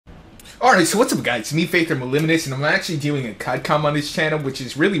Alright, so what's up guys, it's me, Faith or Maliminous, and I'm actually doing a cutcom on this channel, which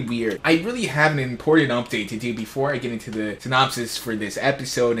is really weird. I really have an important update to do before I get into the synopsis for this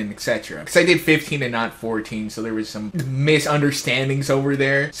episode and etc. Because I did 15 and not 14, so there was some misunderstandings over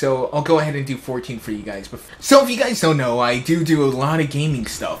there. So I'll go ahead and do 14 for you guys. So if you guys don't know, I do a lot of gaming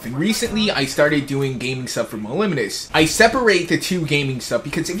stuff, and recently I started doing gaming stuff for Maliminous. I separate the two gaming stuff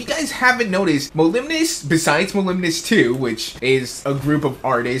because if you guys haven't noticed, Maliminous, besides Maliminous 2, which is a group of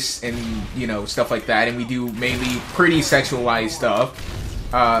artists and you know, stuff like that, and we do mainly pretty sexualized stuff.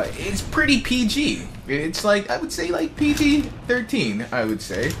 It's pretty PG. It's like, I would say like PG-13, I would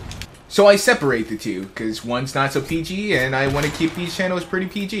say. So I separate the two, because one's not so PG, and I want to keep these channels pretty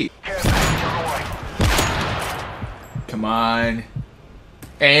PG. Come on.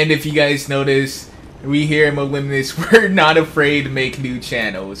 And if you guys notice, we here at Maliminous, we're not afraid to make new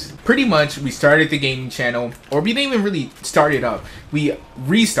channels. Pretty much, we started the gaming channel, or we didn't even really start it up. We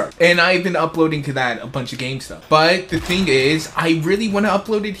restart. And I've been uploading to that a bunch of game stuff. But the thing is, I really want to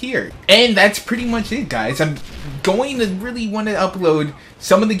upload it here. And that's pretty much it, guys. I'm going to really want to upload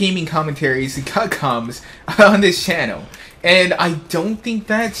some of the gaming commentaries and cutcoms on this channel. And I don't think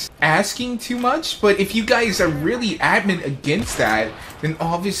that's asking too much, but if you guys are really adamant against that, then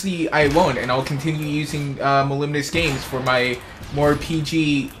obviously I won't, and I'll continue using Maliminous games for my more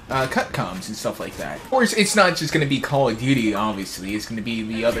PG cutcoms and stuff like that. Of course, it's not just going to be Call of Duty, obviously. It's going to be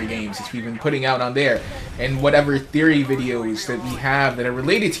the other games that we've been putting out on there, and whatever theory videos that we have that are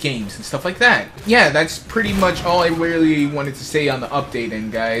related to games and stuff like that. Yeah, that's pretty much all I really wanted to say on the update,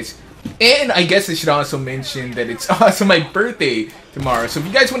 and guys. And I guess I should also mention that it's also my birthday tomorrow. So if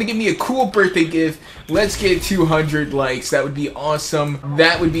you guys want to give me a cool birthday gift, let's get 200 likes. That would be awesome.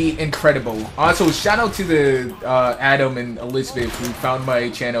 That would be incredible. Also, shout out to the Adam and Elizabeth who found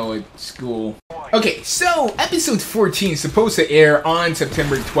my channel at school. Okay, so episode 14 is supposed to air on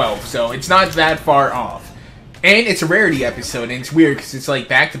September 12th, so it's not that far off. And it's a rarity episode, and it's weird because it's like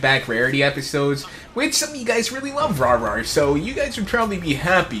back-to-back rarity episodes, which some of you guys really love rah-rah, so you guys would probably be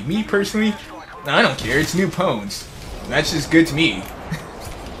happy. Me, personally, I don't care. It's new pwns. That's just good to me.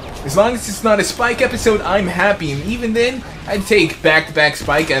 As long as it's not a Spike episode, I'm happy, and even then, I'd take back-to-back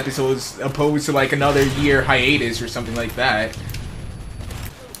Spike episodes opposed to like another year hiatus or something like that.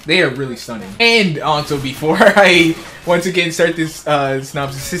 They are really stunning. And also, before I once again start this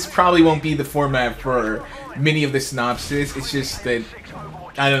synopsis, this probably won't be the format for many of the synopsis. It's just that,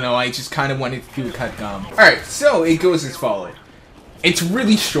 I don't know, I just kind of wanted to do a cutcom. Alright, so it goes as follows. It's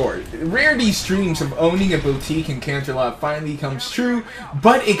really short. Rarity's dreams of owning a boutique in Canterlot finally comes true,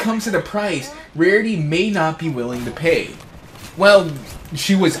 but it comes at a price Rarity may not be willing to pay. Well,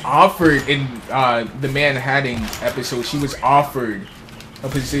 she was offered in the Manhattan episode, she was offered a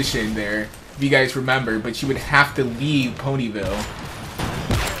position there, if you guys remember, but she would have to leave Ponyville.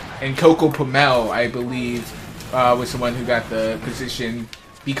 And Coco Pomel, I believe, was the one who got the position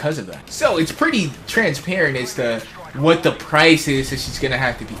because of that. So it's pretty transparent as to what the price is that she's going to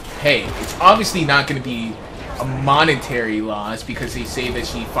have to be paid. It's obviously not going to be a monetary loss because they say that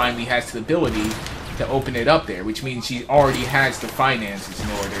she finally has the ability to open it up there, which means she already has the finances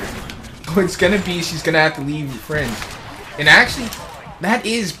in order. What it's going to be, she's going to have to leave her friends. And actually, that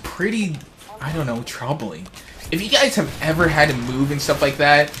is pretty, I don't know, troubling. If you guys have ever had to move and stuff like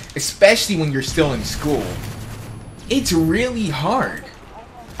that, especially when you're still in school, it's really hard.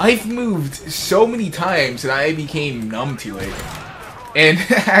 I've moved so many times that I became numb to it. And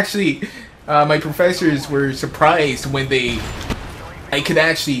actually, my professors were surprised when I could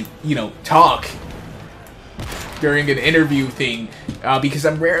actually, you know, talk during an interview thing, because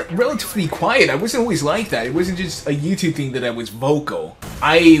I'm relatively quiet. I wasn't always like that. It wasn't just a YouTube thing that I was vocal.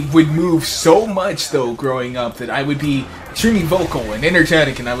 I would move so much, though, growing up, that I would be extremely vocal and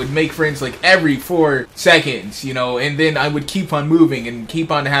energetic, and I would make friends like every 4 seconds, you know, and then I would keep on moving and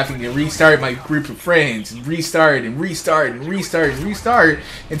keep on having to restart my group of friends, and restart and restart and restart and restart,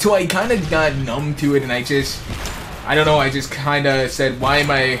 until I kind of got numb to it, and I don't know, I just kind of said, why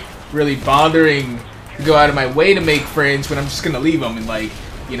am I really bothering to go out of my way to make friends when I'm just gonna leave them in, like,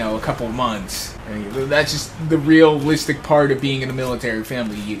 you know, a couple months. And that's just the realistic part of being in a military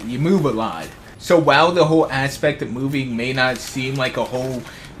family. You move a lot. So while the whole aspect of moving may not seem like a whole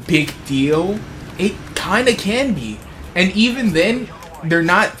big deal, it kind of can be. And even then, they're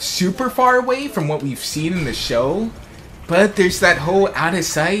not super far away from what we've seen in the show, but there's that whole out of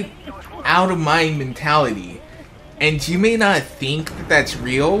sight, out of mind mentality. And you may not think that that's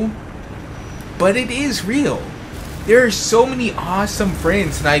real, but it is real. There are so many awesome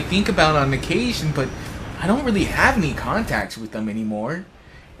friends that I think about on occasion, but I don't really have any contacts with them anymore.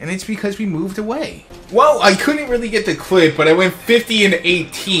 And it's because we moved away. Well, I couldn't really get the clip, but I went 50 and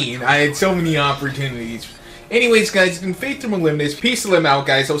 18. I had so many opportunities. Anyways, guys, it's been Faith from Olympus. Peace to them out,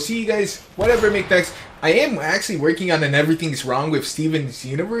 guys. I'll see you guys, whatever make next. I am actually working on an Everything's Wrong with Steven's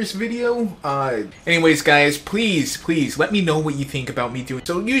Universe video. Anyways, guys, please let me know what you think about me doing.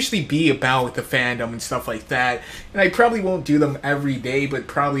 So it'll usually be about the fandom and stuff like that. And I probably won't do them every day, but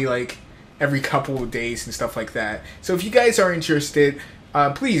probably like every couple of days and stuff like that. So if you guys are interested,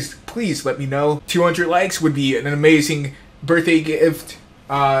 please let me know. 200 likes would be an amazing birthday gift.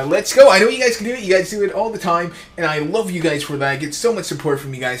 Let's go. I know you guys can do it. You guys do it all the time. And I love you guys for that. I get so much support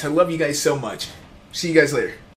from you guys. I love you guys so much. See you guys later.